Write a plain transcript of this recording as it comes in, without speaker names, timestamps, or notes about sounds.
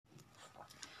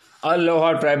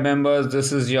Aloha tribe members,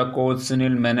 this is your coach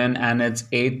Sunil Menon and it's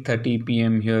 8:30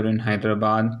 p.m. here in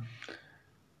Hyderabad,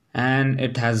 and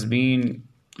it has been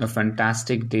a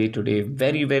fantastic day today.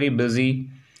 Very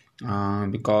busy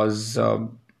because I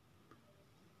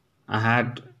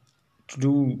had to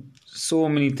do so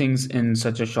many things in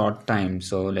such a short time.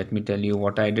 So let me tell you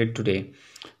what I did today.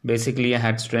 Basically, I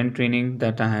had strength training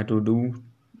that I had to do,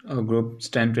 a group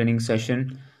strength training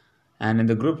session, and in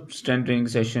the group strength training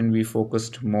session we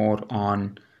focused more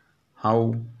on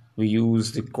how we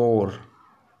use the core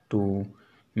to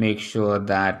make sure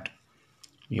that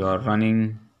your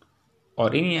running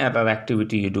or any other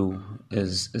activity you do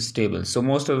is stable. So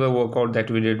most of the workout that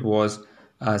we did was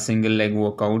single leg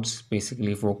workouts,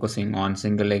 basically focusing on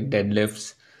single leg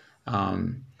deadlifts,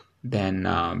 then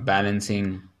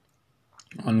balancing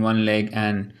on one leg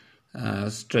and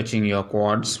stretching your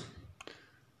quads,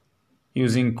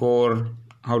 using core,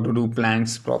 how to do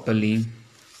planks properly.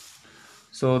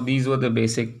 So these were the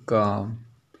basic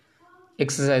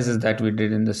exercises that we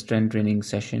did in the strength training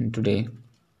session today.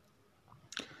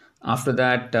 After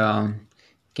that,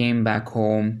 came back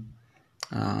home,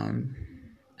 um,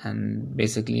 and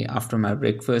basically after my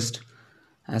breakfast,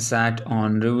 I sat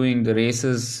on reviewing the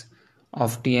races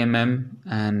of TMM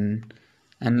and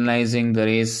analyzing the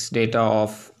race data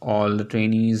of all the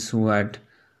trainees who had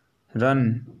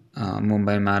run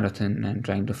Mumbai Marathon and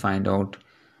trying to find out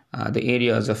the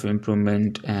areas of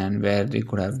improvement and where they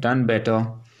could have done better.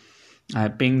 I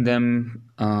pinged them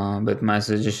with my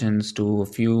suggestions to a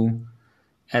few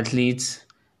athletes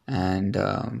and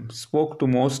spoke to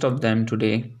most of them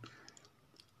today.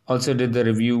 Also did the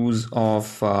reviews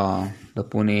of the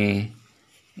Pune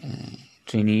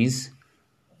trainees.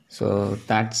 So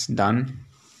that's done.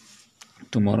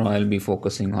 Tomorrow I'll be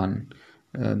focusing on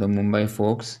the Mumbai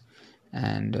folks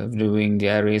and reviewing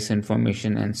their race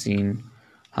information and seeing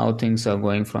how things are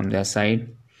going from their side.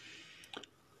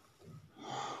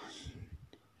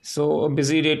 So a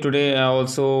busy day today. I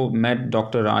also met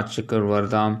Dr. Rajshekhar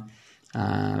Vardha,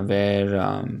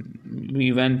 where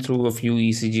we went through a few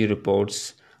ECG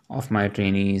reports of my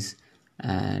trainees,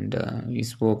 and we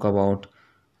spoke about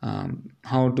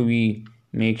how do we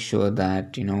make sure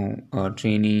that a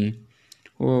trainee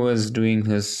who was doing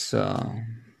his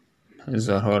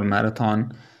or her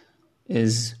marathon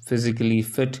is physically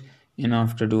fit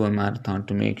enough to do a marathon,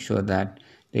 to make sure that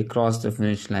they cross the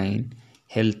finish line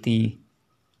healthy,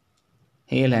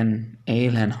 hale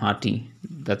and hearty.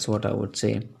 That's what I would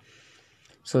say.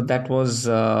 So that was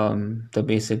the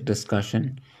basic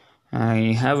discussion.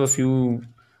 I have a few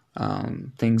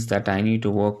things that I need to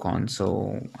work on,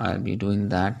 so I'll be doing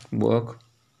that work.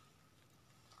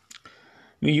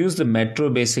 We use the metro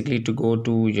basically to go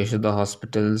to Yashoda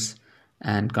hospitals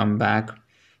and come back,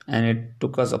 and it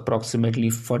took us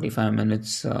approximately 45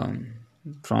 minutes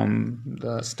from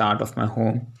the start of my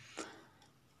home.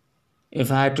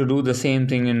 If I had to do the same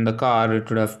thing in the car, it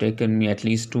would have taken me at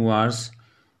least 2 hours.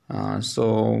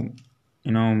 So,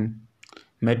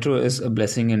 metro is a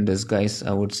blessing in disguise,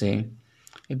 I would say.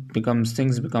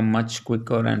 Things become much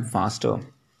quicker and faster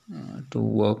to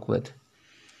work with.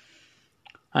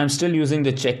 I'm still using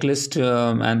the checklist,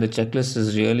 and the checklist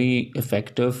is really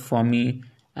effective for me.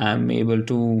 I'm able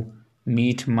to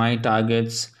meet my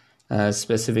targets,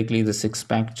 specifically the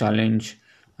six-pack challenge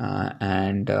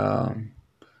and the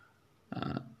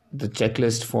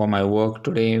checklist for my work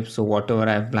today. So whatever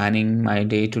I'm planning my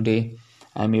day today,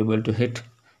 I'm able to hit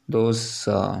those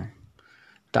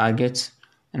targets,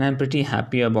 and I'm pretty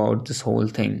happy about this whole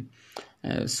thing.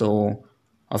 So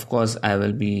of course I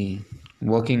will be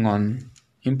working on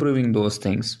improving those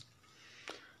things.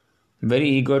 Very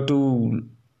eager to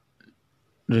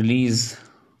release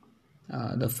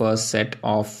the first set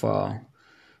of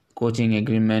coaching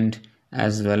agreement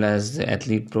as well as the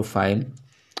athlete profile,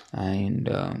 and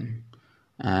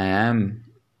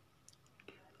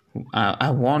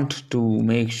I want to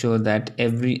make sure that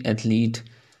every athlete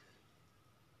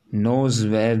knows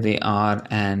where they are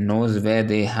and knows where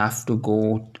they have to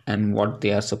go and what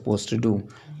they are supposed to do,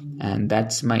 and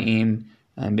that's my aim,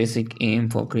 basic aim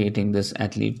for creating this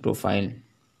athlete profile.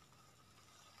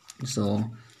 So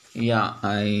yeah,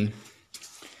 I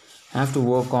have to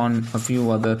work on a few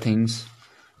other things,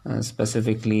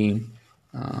 specifically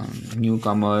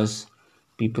newcomers,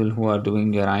 people who are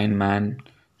doing their Ironman.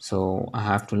 So I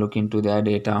have to look into their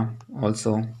data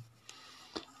also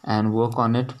and work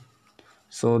on it.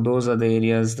 So those are the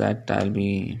areas that I'll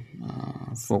be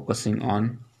focusing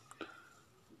on.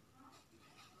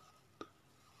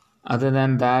 Other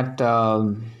than that,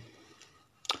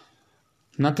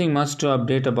 nothing much to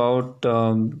update about.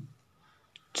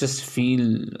 Just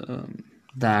feel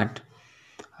that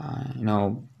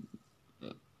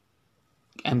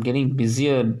I'm getting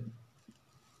busier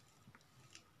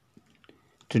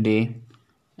today,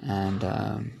 and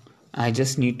I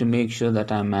just need to make sure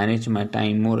that I manage my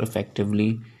time more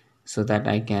effectively so that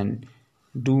I can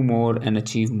do more and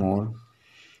achieve more.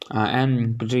 I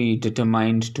am pretty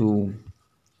determined to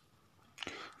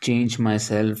change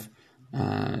myself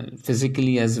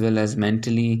physically as well as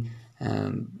mentally,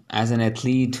 as an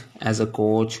athlete, as a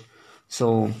coach.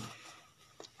 So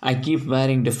I keep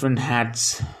wearing different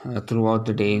hats throughout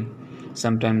the day.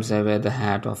 Sometimes I wear the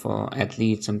hat of an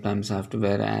athlete, sometimes I have to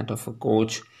wear a hat of a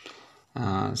coach,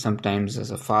 sometimes as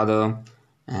a father,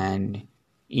 and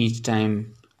each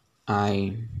time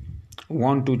I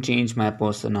want to change my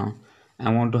persona.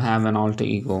 I want to have an alter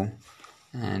ego,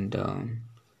 and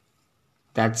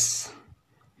that's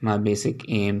my basic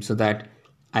aim, so that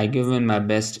I give in my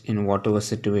best in whatever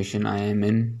situation I am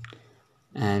in,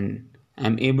 and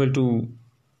I'm able to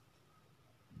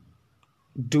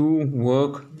do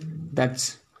work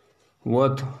that's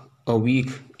worth a week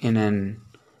in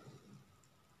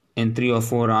 3 or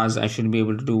 4 hours. I should be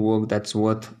able to do work that's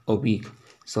worth a week.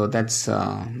 So that's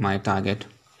my target.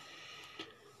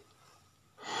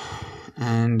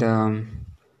 And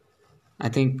I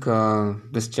think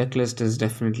this checklist is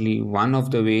definitely one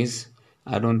of the ways.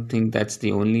 I don't think that's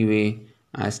the only way.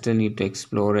 I still need to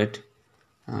explore it.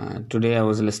 Today I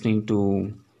was listening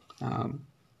to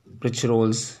Rich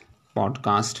Roll's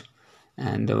podcast,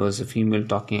 and there was a female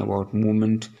talking about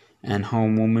movement and how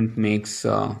movement makes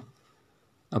a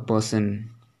person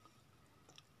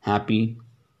happy.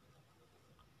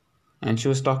 And she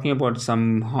was talking about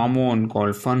some hormone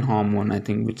called fun hormone, I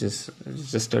think, which is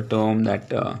just a term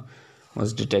that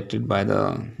was detected by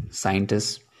the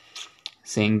scientists,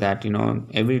 saying that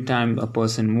every time a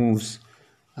person moves,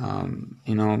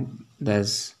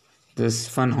 there's this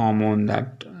fun hormone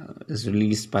that is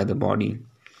released by the body.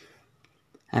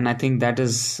 And I think that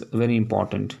is very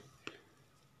important.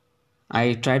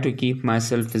 I try to keep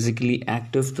myself physically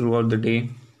active throughout the day.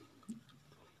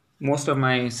 Most of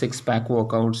my six-pack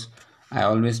workouts, I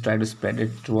always try to spread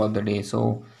it throughout the day.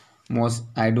 So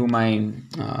I do my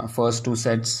first 2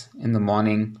 sets in the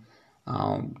morning,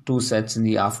 2 sets in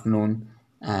the afternoon,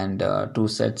 and 2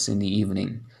 sets in the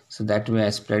evening. So that way I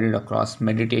spread it across.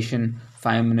 Meditation,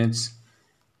 5 minutes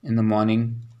in the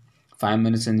morning, 5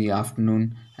 minutes in the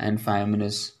afternoon, and 5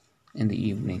 minutes in the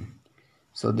evening.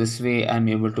 So this way I'm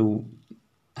able to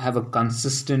have a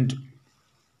consistent,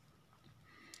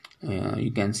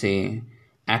 you can say,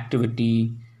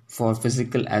 activity for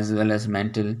physical as well as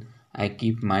mental. I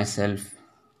keep myself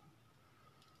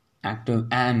active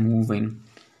and moving.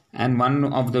 And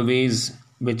one of the ways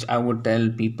which I would tell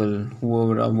people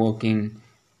who are working,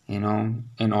 in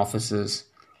offices,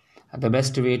 the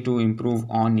best way to improve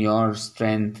on your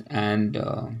strength and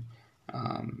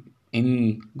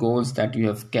any goals that you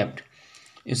have kept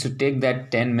is to take that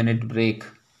 10-minute break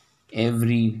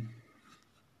every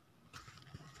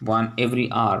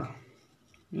hour,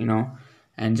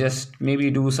 and just maybe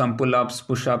do some pull-ups,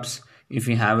 push-ups if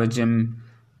you have a gym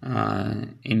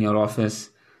in your office.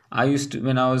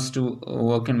 When I was to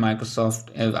work in Microsoft,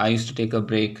 I used to take a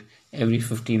break every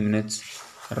 15 minutes,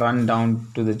 run down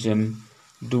to the gym,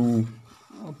 do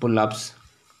pull-ups,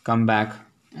 come back,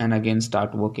 and again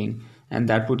start working. And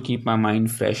that would keep my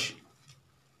mind fresh.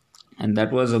 And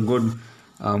that was a good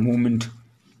movement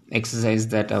exercise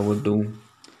that I would do.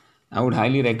 I would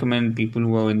highly recommend people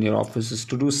who are in their offices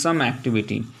to do some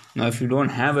activity. Now, if you don't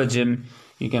have a gym,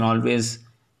 you can always,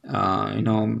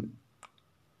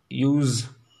 use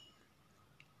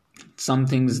some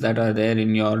things that are there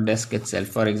in your desk itself.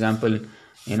 For example,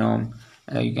 you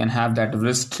can have that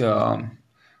wrist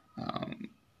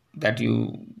that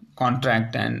you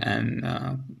contract and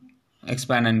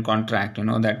expand and contract.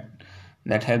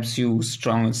 That helps you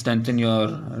strengthen your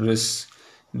wrists.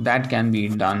 That can be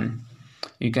done.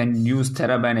 You can use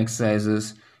TheraBand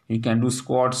exercises. You can do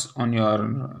squats on your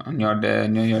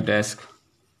desk.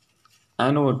 I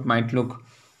know it might look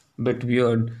a bit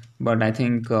weird, but I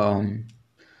think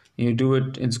you do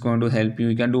it, it's going to help you.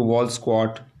 You can do wall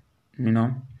squat. It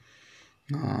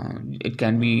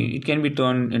can be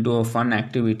turned into a fun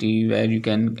activity where you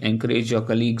can encourage your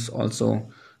colleagues also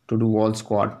to do wall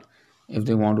squat if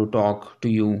they want to talk to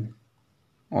you,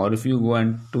 or if you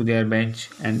go to their bench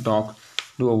and talk,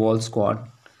 do a wall squat.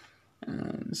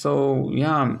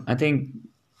 I think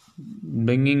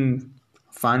bringing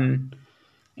fun,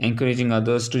 encouraging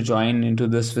others to join into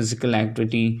this physical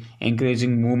activity,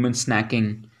 encouraging movement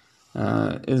snacking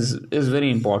is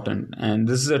very important. And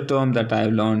this is a term that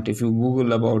I've learned. If you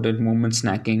Google about it, movement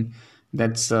snacking,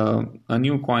 that's a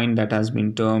new coin that has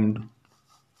been termed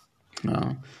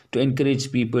to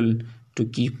encourage people to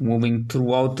keep moving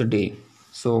throughout the day.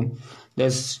 So there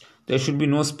should be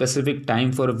no specific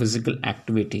time for a physical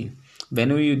activity.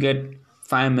 Whenever you get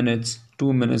 5 minutes,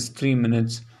 2 minutes, 3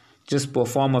 minutes, just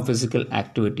perform a physical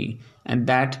activity, and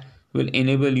that will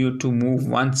enable you to move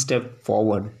one step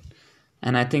forward.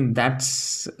 And I think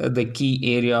that's the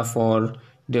key area for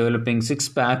developing six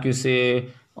pack, you say,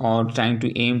 or trying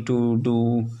to aim to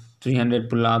do 300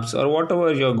 pull-ups or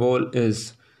whatever your goal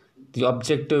is. The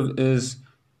objective is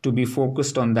to be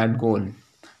focused on that goal.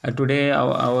 Today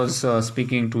I was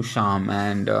speaking to Sham,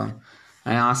 and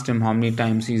I asked him how many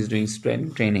times he's doing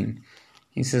strength training.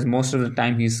 He says most of the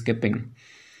time he's skipping.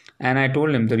 And I told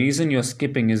him the reason you're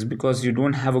skipping is because you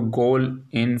don't have a goal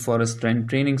in for a strength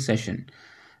training session.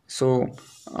 So,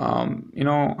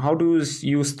 how do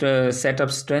you set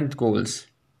up strength goals?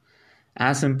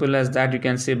 As simple as that, you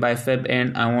can say by Feb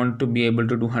end, I want to be able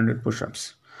to do 100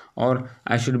 push-ups, or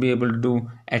I should be able to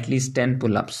do at least 10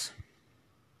 pull-ups,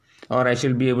 or I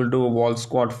should be able to do a wall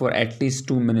squat for at least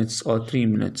 2 minutes or 3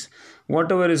 minutes.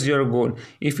 Whatever is your goal.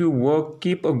 If you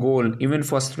keep a goal, even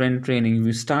for strength training, if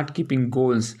you start keeping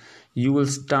goals, you will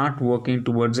start working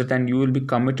towards it and you will be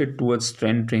committed towards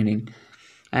strength training.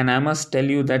 And I must tell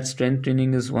you that strength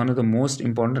training is one of the most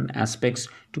important aspects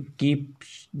to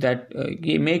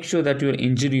make sure that you're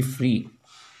injury free.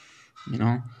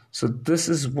 So this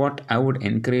is what I would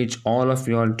encourage all of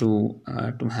you all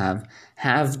to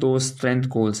have those strength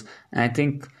goals. And I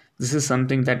think this is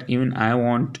something that even I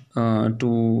want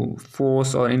to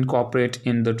force or incorporate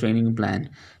in the training plan,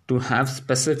 to have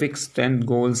specific strength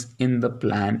goals in the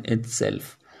plan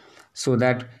itself, so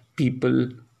that people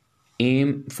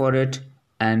aim for it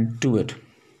and do it.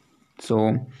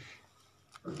 So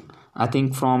I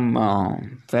think from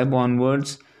Feb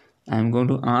onwards, I'm going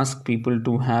to ask people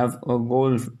to have a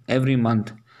goal every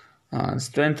month,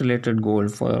 strength related goal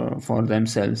for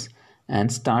themselves,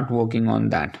 and start working on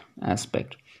that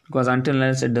aspect. Because until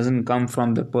unless it doesn't come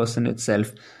from the person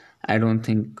itself, I don't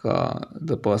think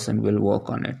the person will work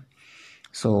on it.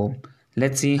 So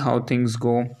let's see how things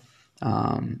go.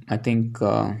 I think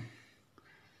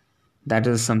that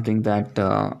is something that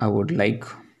I would like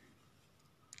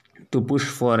to push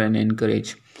for and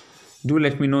encourage. Do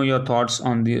let me know your thoughts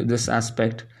on this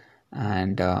aspect,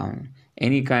 and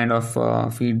any kind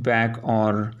of feedback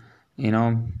or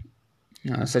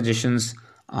suggestions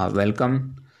are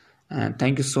welcome.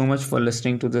 Thank you so much for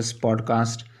listening to this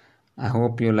podcast. I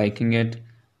hope you're liking it.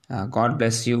 God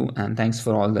bless you, and thanks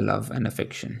for all the love and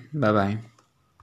affection. Bye bye.